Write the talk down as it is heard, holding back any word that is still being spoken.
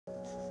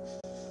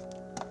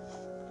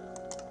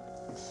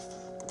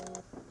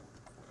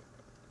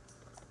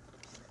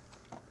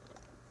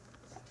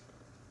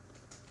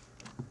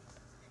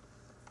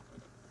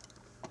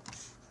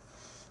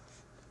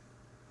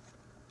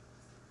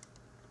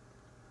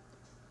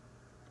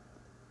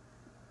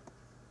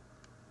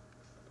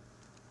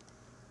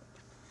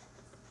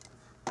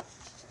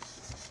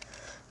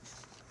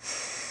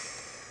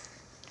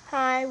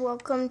Hi,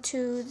 welcome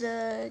to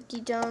the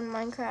Gidon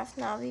Minecraft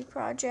Navi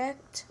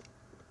project.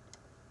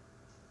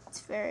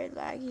 It's very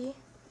laggy.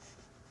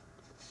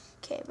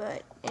 Okay,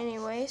 but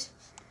anyways.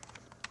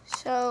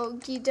 So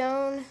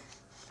Gidon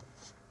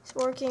is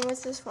working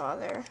with his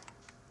father,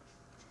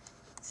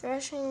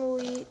 threshing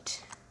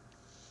wheat.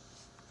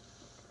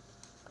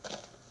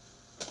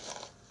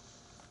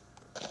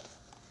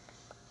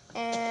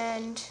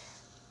 And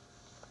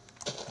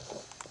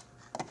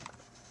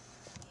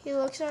he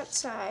looks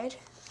outside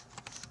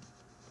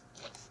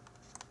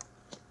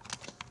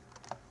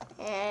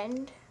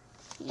and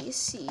he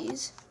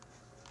sees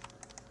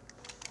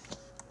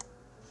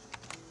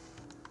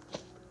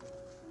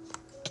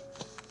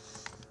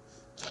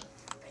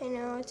pay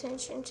no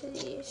attention to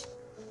these.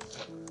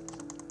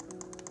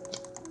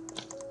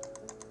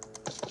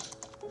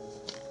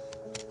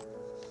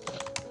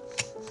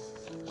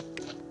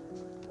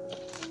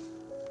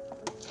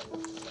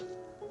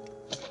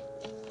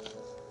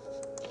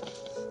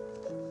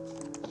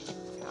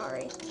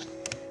 Sorry.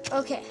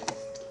 Okay.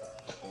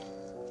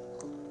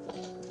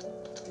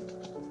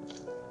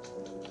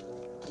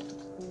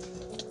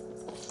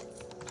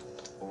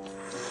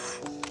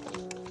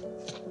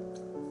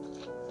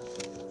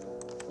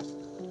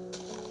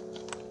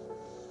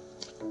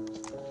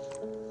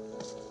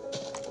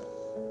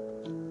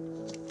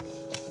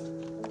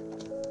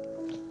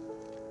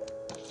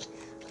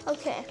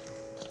 Okay.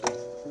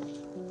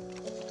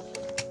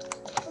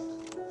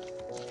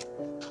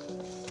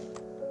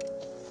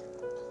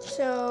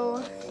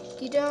 So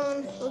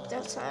Gidon looked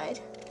outside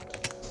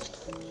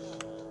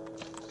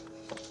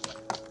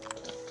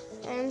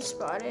and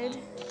spotted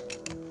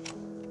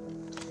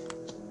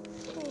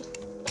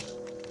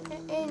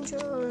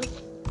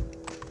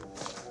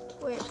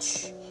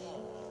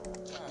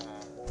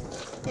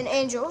an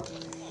angel,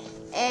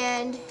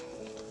 and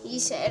he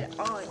said,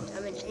 "I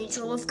am an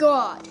angel of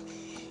God."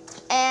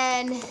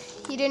 And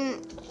he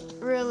didn't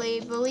really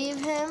believe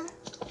him,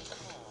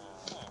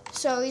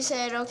 so he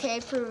said,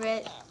 "Okay, prove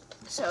it."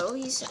 So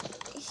these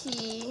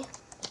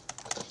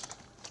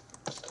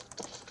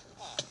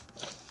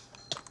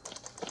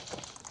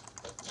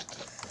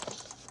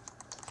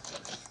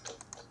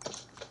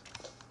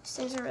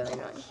things are really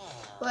annoying.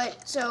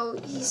 But so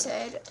he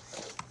said,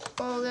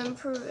 "Well, then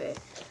prove it."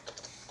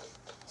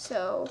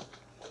 So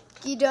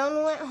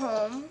Gidon went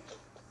home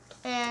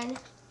and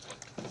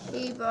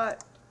he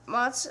bought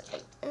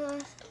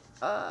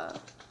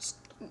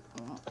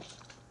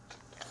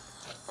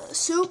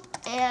soup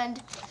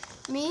and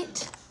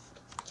meat.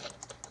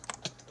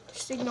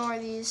 Just ignore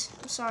these.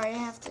 I'm sorry I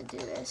have to do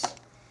this.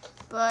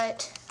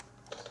 But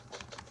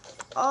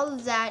all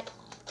of that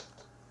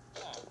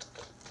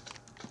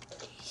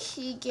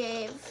he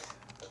gave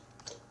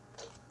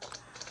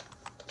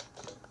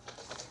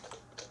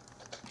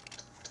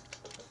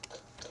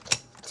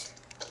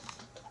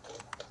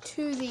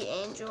to the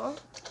angel.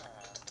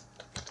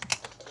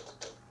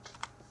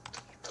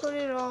 Put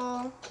it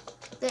all,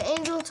 the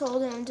angel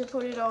told him to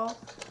put it all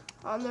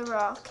on the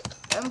rock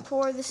and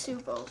pour the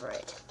soup over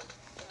it.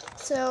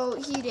 So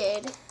he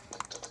did.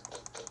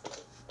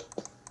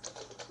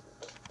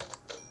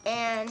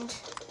 And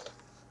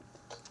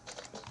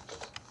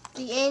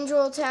the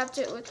angel tapped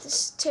it with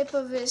the tip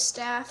of his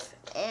staff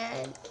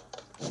and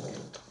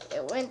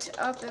it went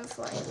up in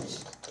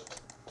flames.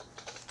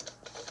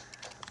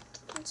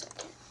 One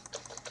second.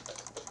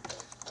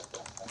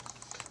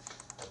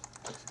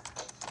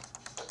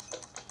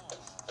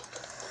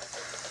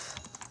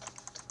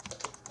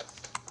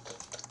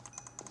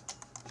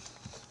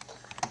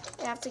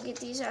 I have to get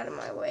these out of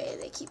my way.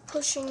 They keep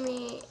pushing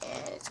me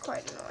and it's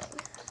quite annoying.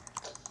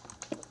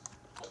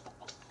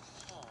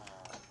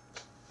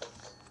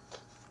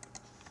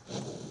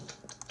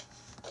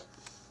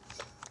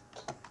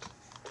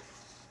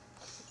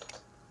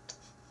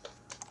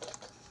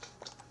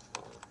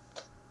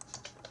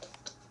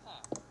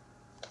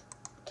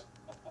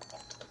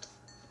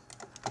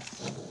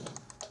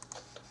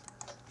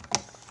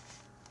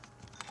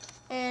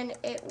 And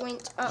it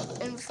went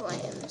up in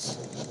flames.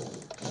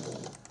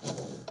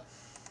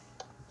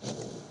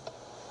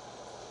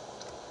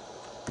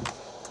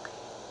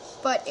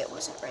 But it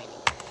wasn't raining.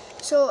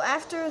 So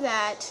after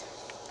that,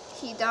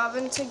 he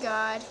davened to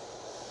God,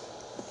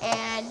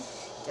 and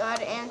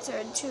God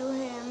answered to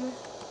him.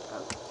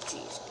 Oh,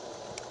 jeez.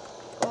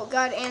 Well,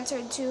 God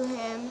answered to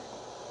him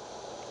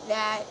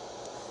that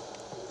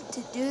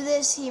to do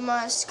this, he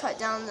must cut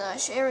down the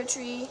Asherah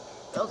tree,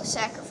 build a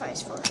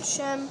sacrifice for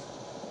Hashem,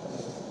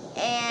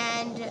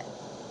 and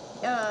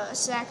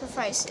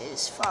sacrifice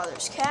his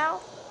father's cow.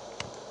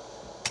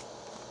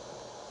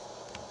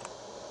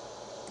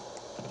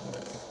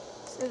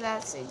 So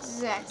that's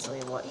exactly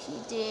what he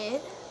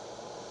did.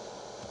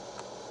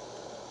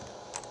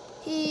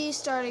 He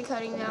started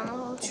cutting down the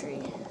whole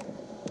tree.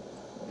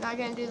 I'm not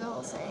going to do the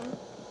whole thing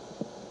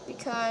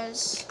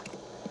because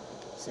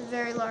it's a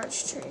very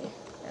large tree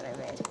that I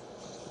made.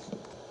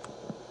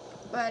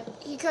 But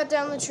he cut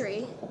down the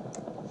tree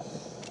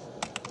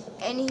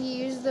and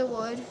he used the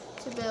wood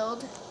to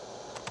build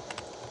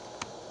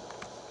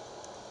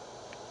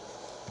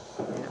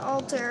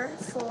altar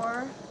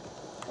for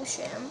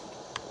Hashem.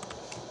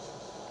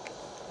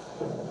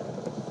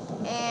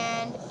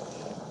 And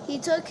he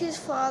took his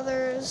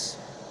father's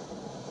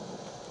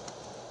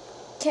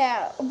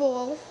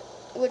bull,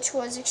 which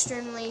was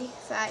extremely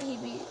fat.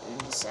 He'd been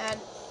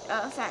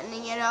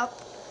fattening it up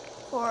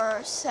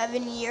for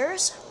 7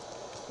 years,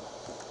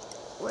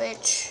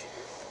 which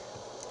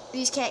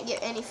these can't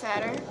get any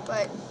fatter,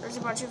 but there's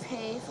a bunch of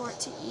hay for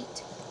it to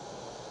eat.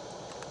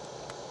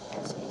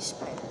 As a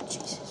spider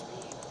chases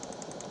me,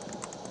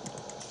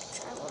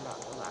 which I will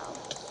not allow.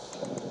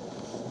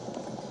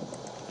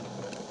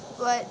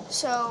 But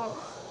so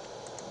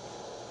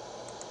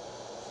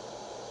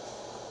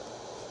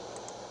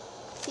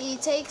he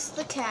takes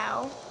the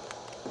cow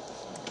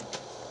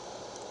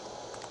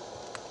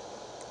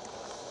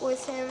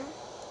with him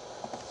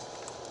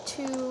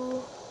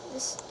to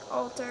this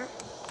altar.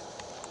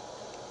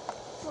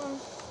 Come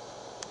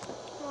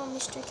on,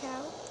 Mr.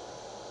 Cow.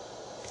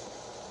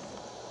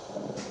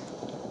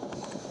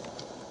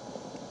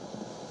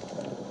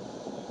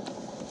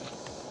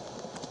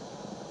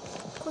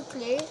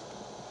 Quickly,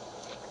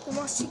 we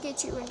must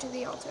get you into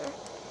the altar.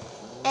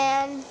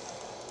 And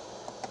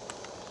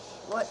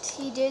what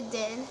he did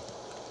then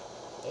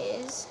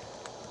is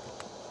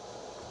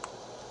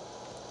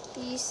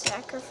he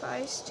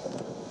sacrificed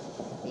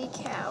the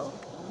cow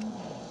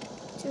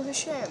to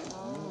Hashem.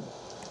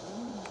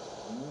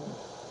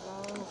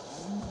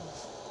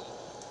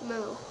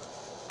 Moo.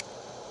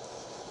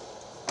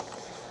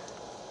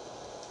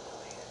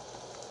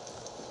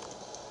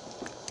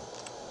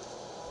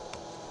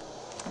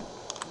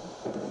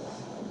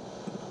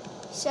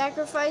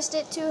 Sacrificed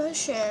it to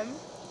Hashem.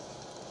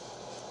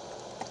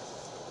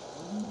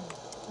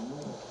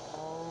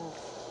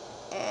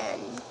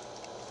 And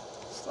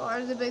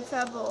slaughtered the big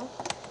fat bull.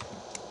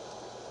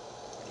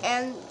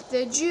 And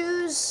the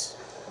Jews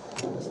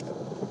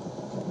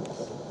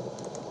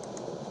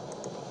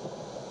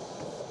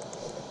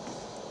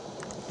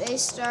they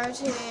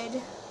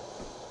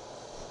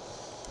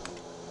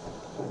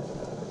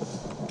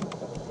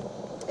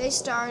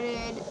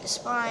started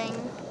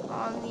spying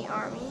on the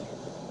army.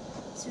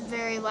 It's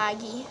very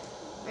laggy.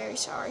 Very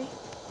sorry.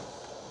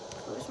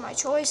 If it was my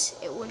choice,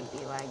 it wouldn't be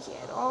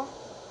laggy at all.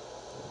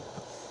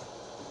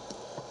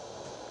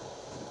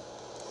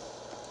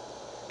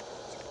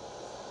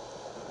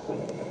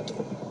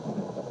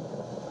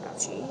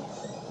 Ouchie.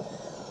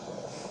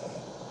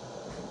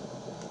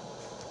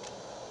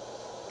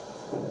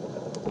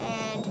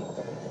 And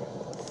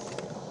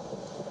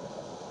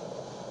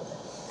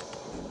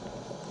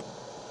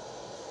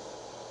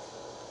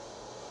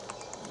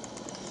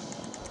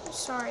I'm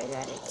sorry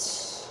that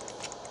it's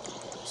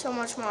so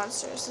much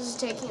monsters. This is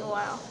taking a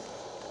while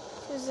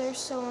because they're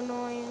so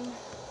annoying.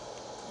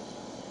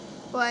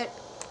 But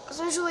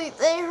essentially,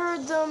 they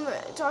heard them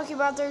talking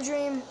about their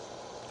dream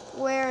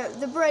where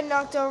the bread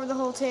knocked over the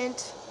whole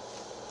tent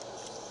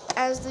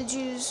as the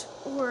Jews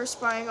were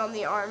spying on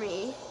the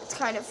army. It's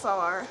kind of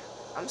far.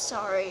 I'm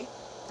sorry.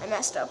 I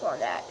messed up on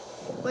that.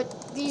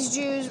 But these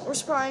Jews were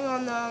spying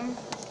on them,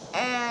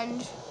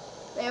 and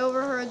they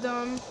overheard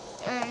them,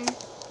 and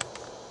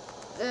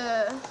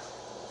the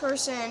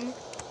person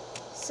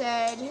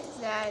said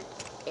that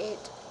it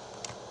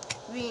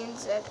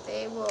means that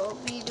they will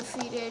be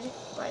defeated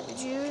by the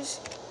Jews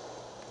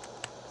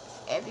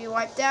and be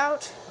wiped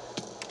out.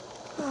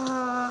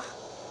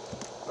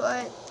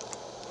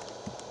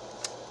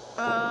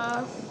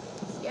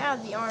 Yeah,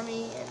 the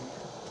army, and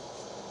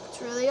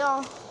that's really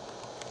all.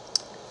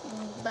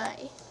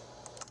 Bye.